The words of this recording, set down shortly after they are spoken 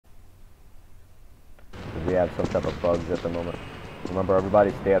we have some type of bugs at the moment. Remember,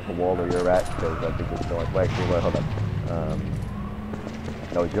 everybody stay at the wall where you're at, because I think it's going. Wait, actually, wait, hold on.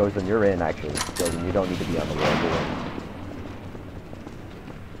 No, Josen, you're in, actually. Josen, you don't need to be on the wall, you're in.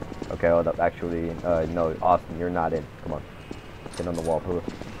 Okay, hold up, actually, no, Austin, you're not in. Come on. Get on the wall, please.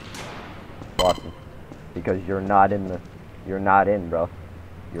 Austin. Because you're not in, bro.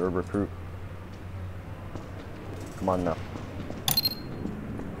 You're a recruit. Come on now.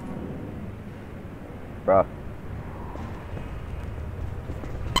 Bro.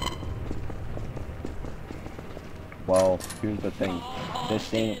 Well, here's the thing.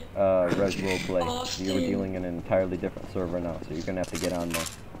 This ain't Res Roleplay. You're dealing in an entirely different server now, so you're gonna have to get on there.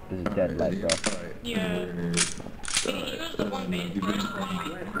 This is dead light, bro. Yeah. Can you use the one base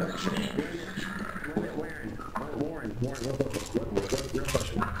first for me? Warren, real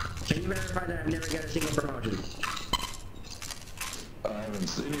question. Can you verify that I've never got a single promotion? I haven't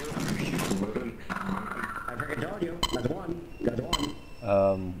seen you. I freaking told you. That's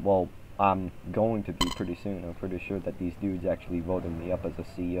one. Well, I'm going to be pretty soon. I'm pretty sure that these dudes actually voted me up as a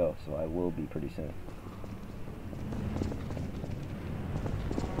CEO, so I will be pretty soon.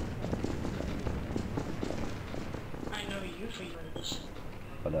 I know you for yours.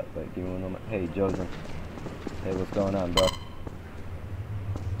 Hold up, wait, give me one moment. Hey, Josen. Hey, what's going on, bro?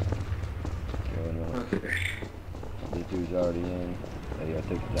 Give me one moment. Okay. This dude's already in. Hey, yo,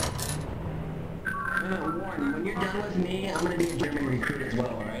 take it down. Warren, when you're done with me, I'm gonna be a German recruit as well,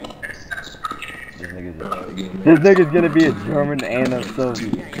 alright? This nigga's gonna be a German and a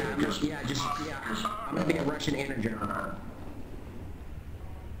Soviet. I'm gonna be a Russian and a German.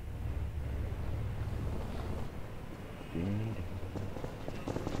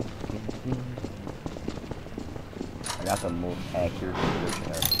 I got the most accurate position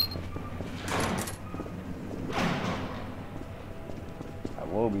ever. I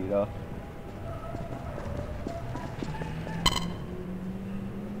will be though.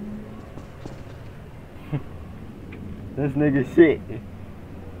 This nigga shit.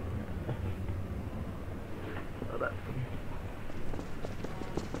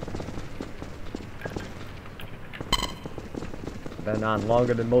 Been on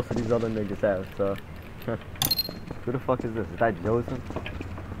longer than most of these other niggas have, so. Who the fuck is this? Is that Josen?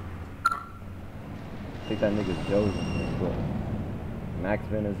 I think that nigga's Josen. Cool. Max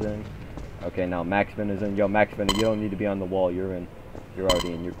Vin is in. Okay, now Max Vin is in. Yo, Max Vin, you don't need to be on the wall. You're in. You're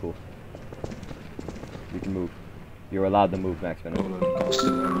already in. You're cool. You can move. You're allowed to move, Max Vin. I don't have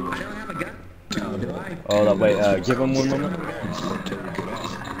a gun. No, do I? Hold up, wait, give him one moment.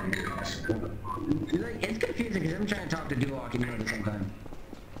 It's confusing because I'm trying to talk to Duloc and you at the same time.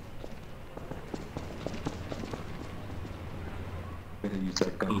 You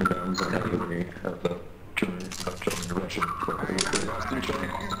said gun bounds on the German Russian.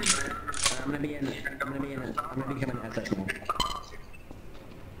 I'm gonna be becoming an SS mode.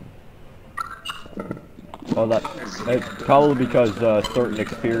 Hold up. It's probably because certain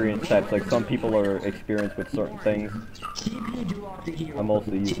experience types, like some people are experienced with certain things. I'm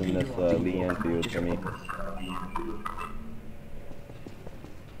also using this Lee Enfield for me.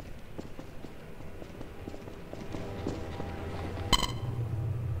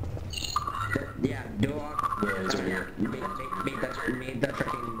 Yeah, Duloc. Made that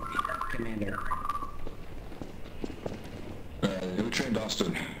freaking commander. Who trained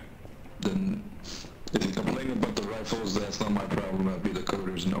Austin? Then, if you complain about the rifles, that's not my problem. That'd be the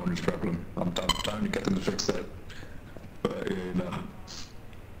coders and owners' problem. I'm trying to get them to fix that. But, you know.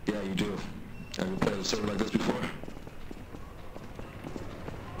 Yeah, you do. Have you played a server like this before?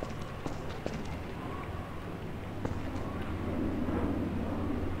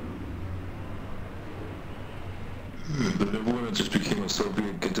 Everyone just became a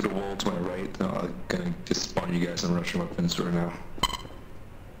Soviet. Get to the wall to my right. I'm gonna just spawn you guys and Russian weapons right now.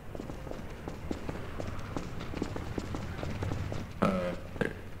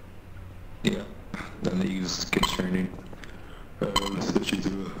 Yeah. Then they use skid training. Let's switch you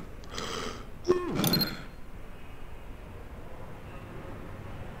to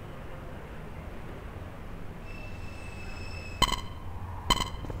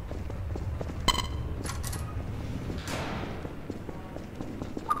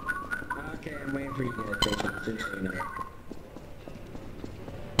Okay, I'm waiting for you to get attention. Just so you know.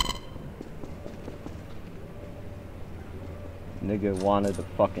 Nigga wanted to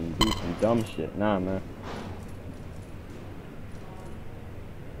fucking do some dumb shit. Nah, man.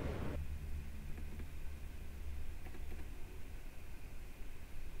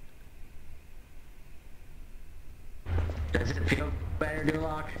 Does it feel better,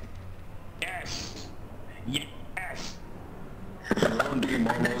 Duloc? Yes. Yes. I want to do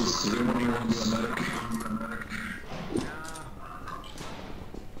models. Does anyone want to be a medic?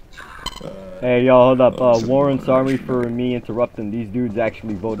 Hey, yo, hold up. Warren, sorry for me interrupting. These dudes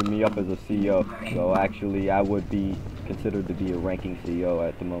actually voted me up as a CEO. So actually, I would be considered to be a ranking CEO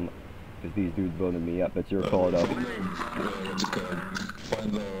at the moment. Because these dudes voted me up. It's your call, though.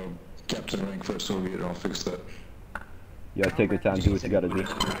 Find the captain rank first, so I'll fix that. Yo, take your time. Do what you gotta do.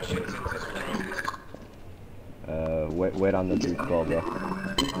 Wait on this dude's call, bro.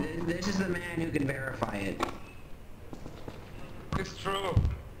 This is the man who can verify it. It's true.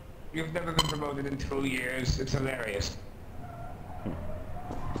 You've never been promoted in 2 years. It's hilarious.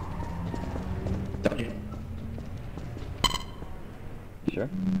 Don't you? Sure?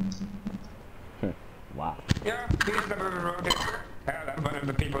 Wow. Yeah, he's never been promoted. Hell, I'm one of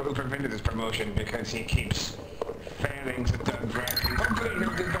the people who prevented his promotion because he keeps failing to do drafting. Hopefully he'll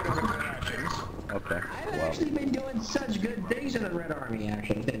do better with the actions. Okay. I've Wow. actually been doing such good things in the Red Army,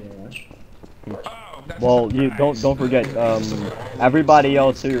 actually. Thank you very much. Oh, that's Well, a you surprise. don't forget. Everybody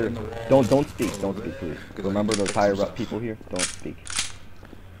else here, don't speak. Don't speak, please. Remember those higher up people here. Don't speak.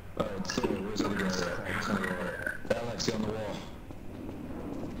 Alright, so where's the other guy at? Alex, you on the wall.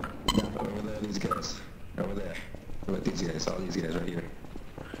 Over there, these guys. Over there. Over these guys, all these guys right here.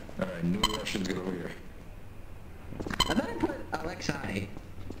 Alright, new Russians, get over here. I thought I put Alexei.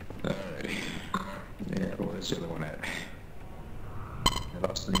 Alrighty. Yeah, where's the other one at? And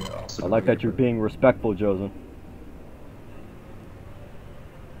Austin, yeah, Austin I like over that you're here. being respectful, Joseph.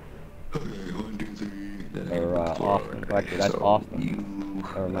 Okay, 1, 2, 3. Then Or Austin. Actually, that's Austin. You,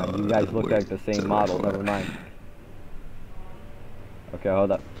 Never mind. You guys look like the same model. Never mind. Okay,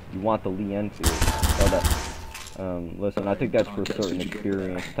 hold up. You want the Lee Enfield? Hold up. Listen, I think that's for certain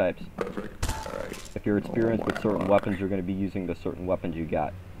experience types. Perfect. Alright. If you're experienced with certain weapons, you're going to be using the certain weapons you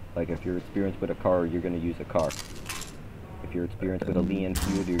got. Like if you're experienced with a car, you're going to use a car. If you're experienced with a Lee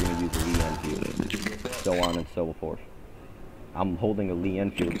Enfield, you're going to use a Lee Enfield. Did you get that? So on and so forth. I'm holding a Lee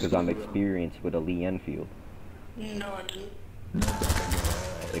Enfield because I'm experienced with a Lee Enfield. No, I didn't. No, I got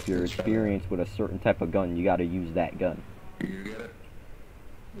it. If you're experienced with a certain type of gun, you got to use that gun. You get it?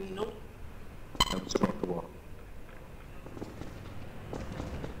 Nope. That's about the wall.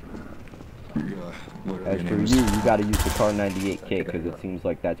 Yeah, whatever As your for name is. you, you got to use the Car 98K because it seems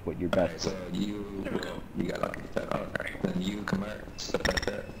like that's what you're Alright, best so at. you got that. Okay. Then you come out, step like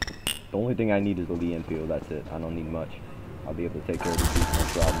that. The only thing I need is a Lee Enfield. That's it. I don't need much. I'll be able to take care of these people, no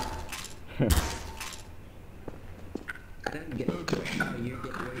problem. I didn't get. Okay. You're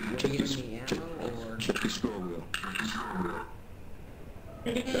Check giving this. me ammo or? Check the scroll wheel.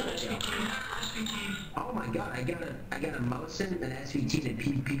 Oh my god, I got a Mosin, an SVT, and a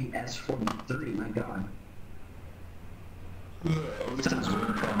PPS-43. My god.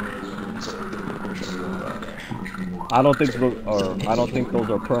 I don't think those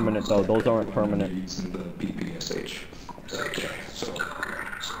are permanent though. Those aren't permanent. Using the PPSH. Okay, so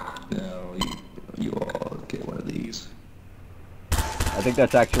now you all get one of these. I think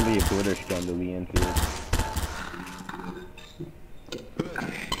that's actually a British gun, the Lee Enfield.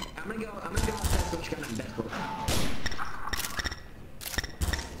 I'm gonna go assess which gun I'm best with.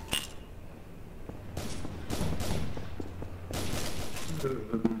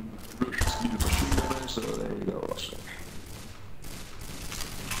 So there you go. Also.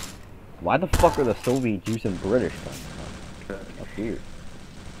 Why the fuck are the Soviets using British guns? That's weird.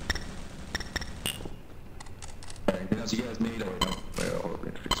 Alright, anything else you guys need? Or no? Well, I'll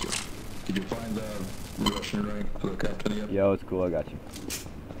introduce you. Did you find the Russian rank for the captain yet? Yo, it's cool. I got you.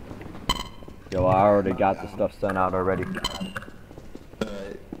 Yo, I already got the stuff sent out already. I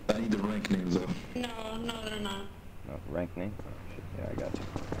need the rank names though. No, they're not. Oh, rank name? Oh, shit. Yeah, I got you.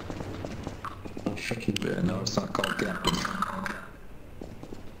 Yeah, no, it's not called captain. Get away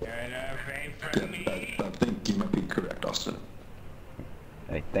Yeah, from me. I think you might be correct, Austin.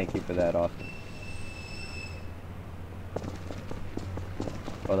 Hey, thank you for that, Austin.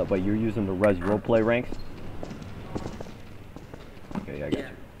 Hold up, but you're using the res roleplay ranks? Okay, yeah, I got Yeah,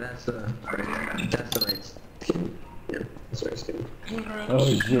 you. that's the right skin. Yeah, that's the right skin.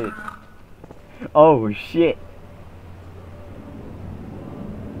 Oh shit. Oh shit.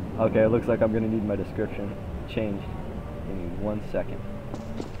 Okay, it looks like I'm gonna need my description changed. Give me 1 second.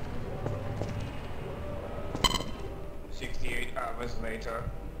 68 hours later.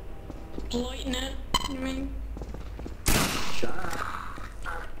 Lieutenant, you mean? Shut up.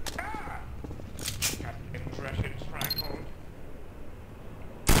 Captain's Russians rifle.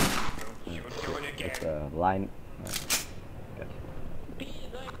 Shoot you again. It's line. Gotcha. Be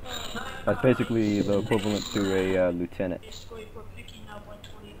like, That's basically the equivalent to a lieutenant. basically for picking up like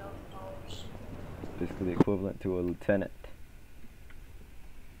 $20,000. Basically the equivalent to a lieutenant.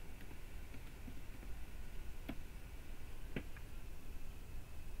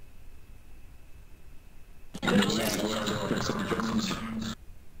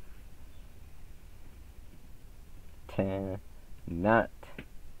 not.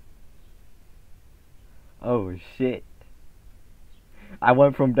 Oh shit. I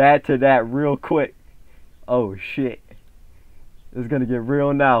went from that to that real quick. Oh shit. It's gonna get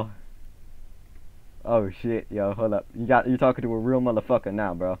real now. Oh shit, yo, hold up. You talking to a real motherfucker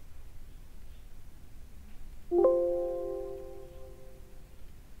now, bro.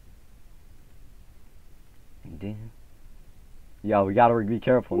 Damn. Yo, we gotta be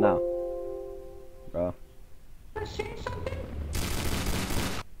careful now, bro.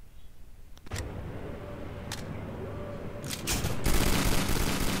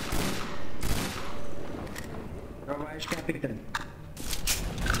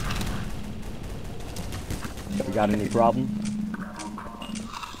 You got any problems?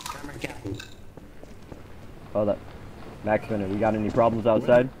 Hold up. Max Minute, we got any problems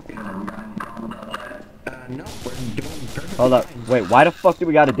outside? No, we're doing perfectly Hold up. fine. Wait, why the fuck do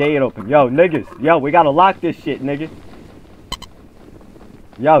we got a gate open? Yo, niggas. Yo, we gotta lock this shit, nigga.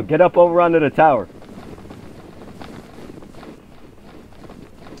 Yo, get up over onto the tower.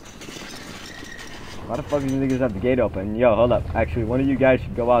 Why the fuck do you niggas have the gate open? Yo, hold up. Actually, one of you guys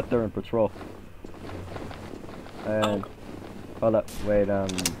should go out there and patrol. And hold up. Wait,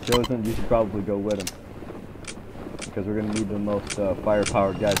 Josen, you should probably go with him. Because we're gonna need the most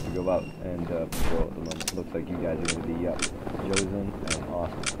firepower guys to go out and patrol at the moment. Looks like you guys are gonna be Josen and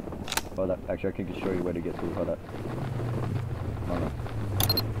Austin. Hold up. Actually, I can show you where to get through. Hold up. Hold up.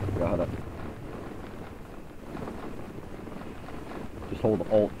 Go, hold up. Just hold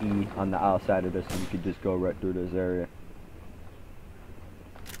Alt E on the outside of this, and you can just go right through this area.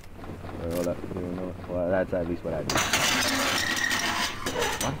 Wait, hold up. You don't know? Well, that's at least what I do.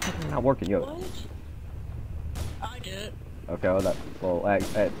 Why the fuck is it not working, yo? What? I did it. Okay, hold up. Well,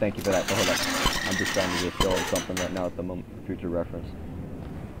 thank you for that, but hold up. I'm just trying to just show him something right now at the moment, for future reference.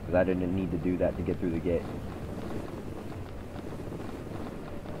 Because I didn't need to do that to get through the gate.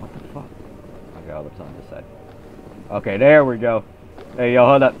 What the fuck? Okay, hold up, it's on this side. Okay, there we go. Hey, yo,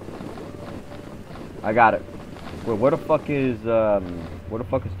 hold up. I got it. Wait, where the fuck is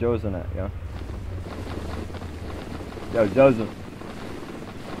Josen at, yo? Yo, Josen.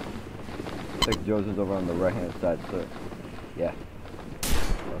 I think Josen's over on the right hand side, so yeah.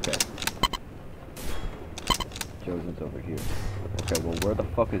 Okay. Josen's over here. Okay, well where the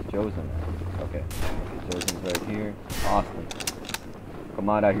fuck is Josen at? Okay. Josen's right here. Austin. Come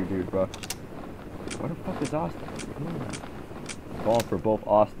on out here, dude, bro. Where the fuck is Austin? Come on. I'm calling for both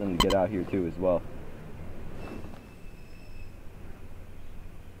Austin to get out here too as well.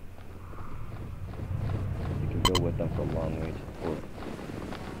 You can go with them for long range support.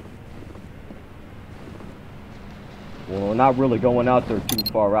 Well, we're not really going out there too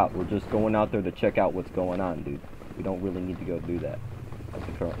far out. We're just going out there to check out what's going on, dude. We don't really need to go do that at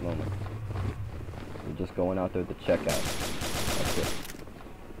the current moment. We're just going out there to check out. That's it.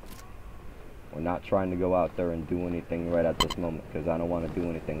 We're not trying to go out there and do anything right at this moment, because I don't want to do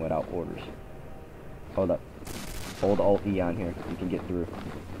anything without orders. Hold up. Hold Alt E on here. You can get through.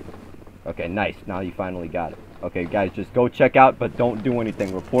 Okay, nice. Now you finally got it. Okay, guys, just go check out, but don't do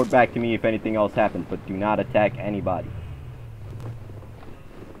anything. Report back to me if anything else happens, but do not attack anybody.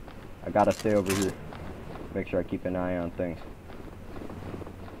 I gotta stay over here. Make sure I keep an eye on things.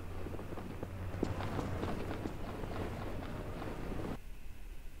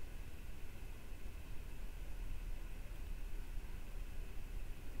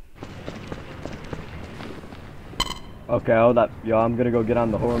 Okay, hold up. Yo, I'm gonna go get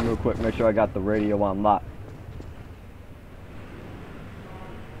on the horn real quick, make sure I got the radio on lock.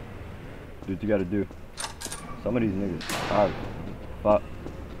 Do what you gotta do. Some of these niggas are retarded. Fuck.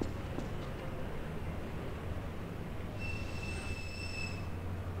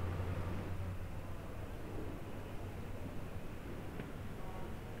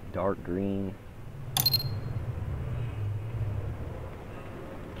 Dark green.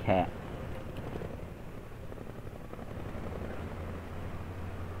 Cat.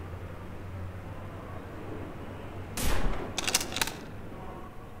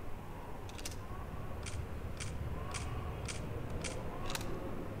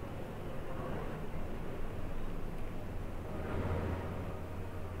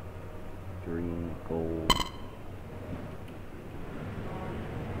 Green, gold.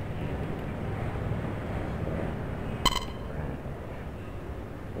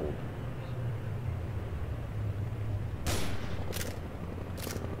 Gold.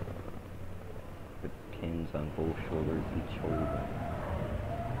 Put pins on both shoulders, each shoulder.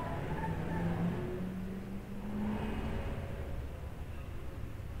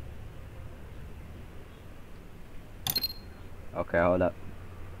 Okay, hold up.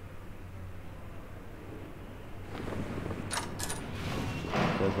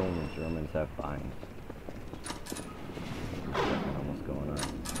 says only Germans have vines. What's going on?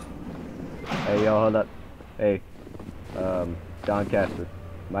 Hey, yo, hold up. Hey, Doncaster.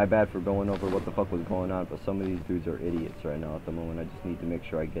 My bad for going over what the fuck was going on, but some of these dudes are idiots right now at the moment. I just need to make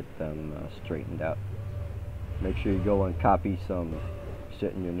sure I get them straightened out. Make sure you go and copy some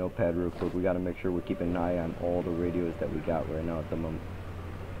shit in your notepad real quick. We gotta make sure we're keeping an eye on all the radios that we got right now at the moment.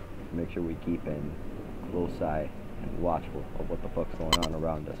 Make sure we keep in close eye and watchful of what the fuck's going on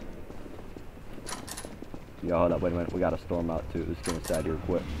around us. Yo, hold up, wait a minute. We got a storm out too. Let's get inside here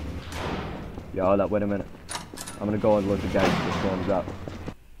quick. Yo, hold up, wait a minute. I'm gonna go and look at guys if the storm's out.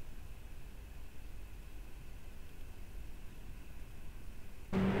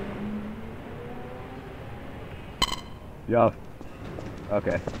 Yo.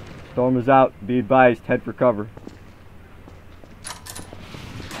 Okay. Storm is out. Be advised. Head for cover.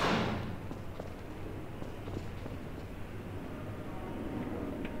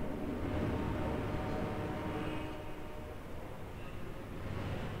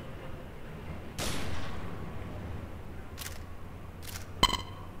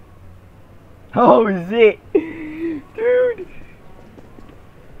 Oh shit! Dude!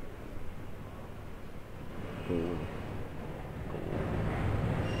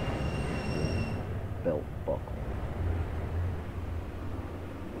 Belt buckle.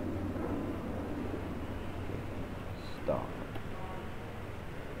 Stop.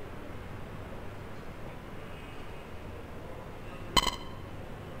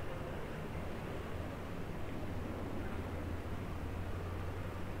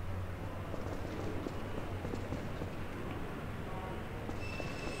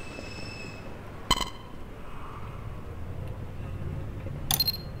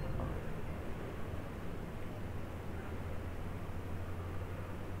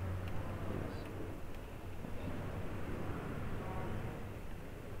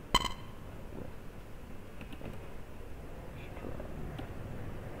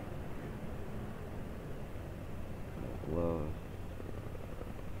 Love.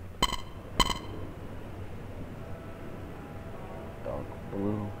 Dark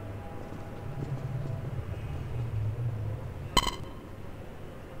blue.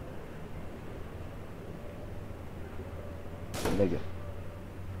 Nigga.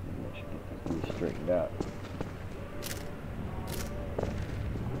 I should get these dudes straightened out.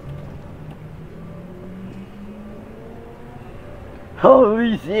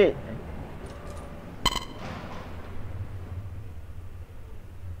 Holy shit!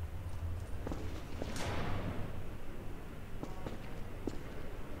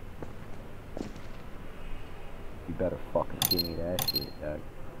 You better fucking give me that shit, dog.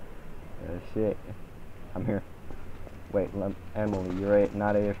 That shit. I'm here. Wait, Emily, you're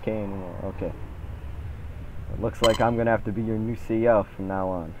not AFK anymore. Okay. It looks like I'm gonna have to be your new CEO from now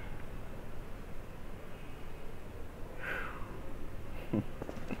on.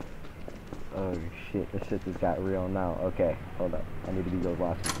 Oh shit, this shit just got real now. Okay, hold up. I need to be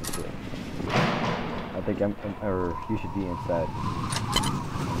watching some shit. I think or you should be inside.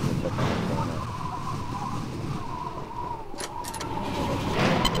 Check out what's going on.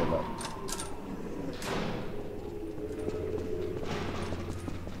 Hold up.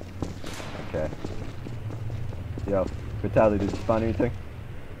 Okay. Yo, Vitaly, did you find anything?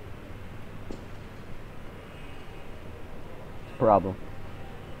 It's a problem.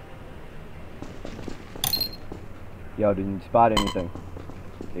 Yo, did you spot anything?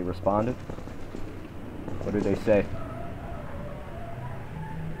 They responded? What did they say?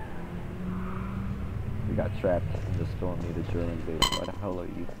 We got trapped in the storm near the German base. Why the hell are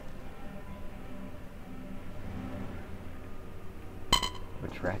you? We're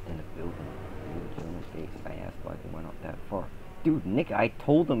trapped in a building near the German base. I asked why they went up that far. Dude, Nick, I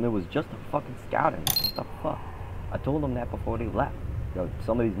told them it was just a fucking scouting. What the fuck? I told them that before they left. Yo,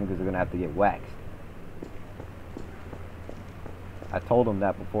 some of these niggas are gonna have to get waxed. I told them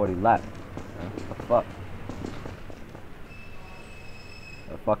that before they left. What the fuck?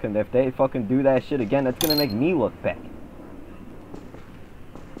 If they fucking do that shit again, that's gonna make me look bad.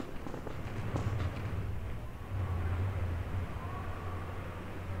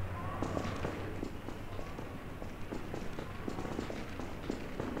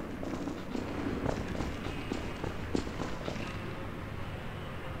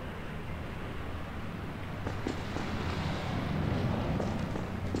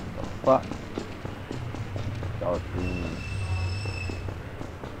 Fuck. Dark green.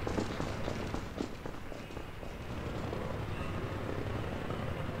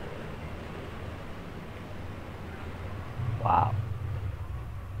 Wow.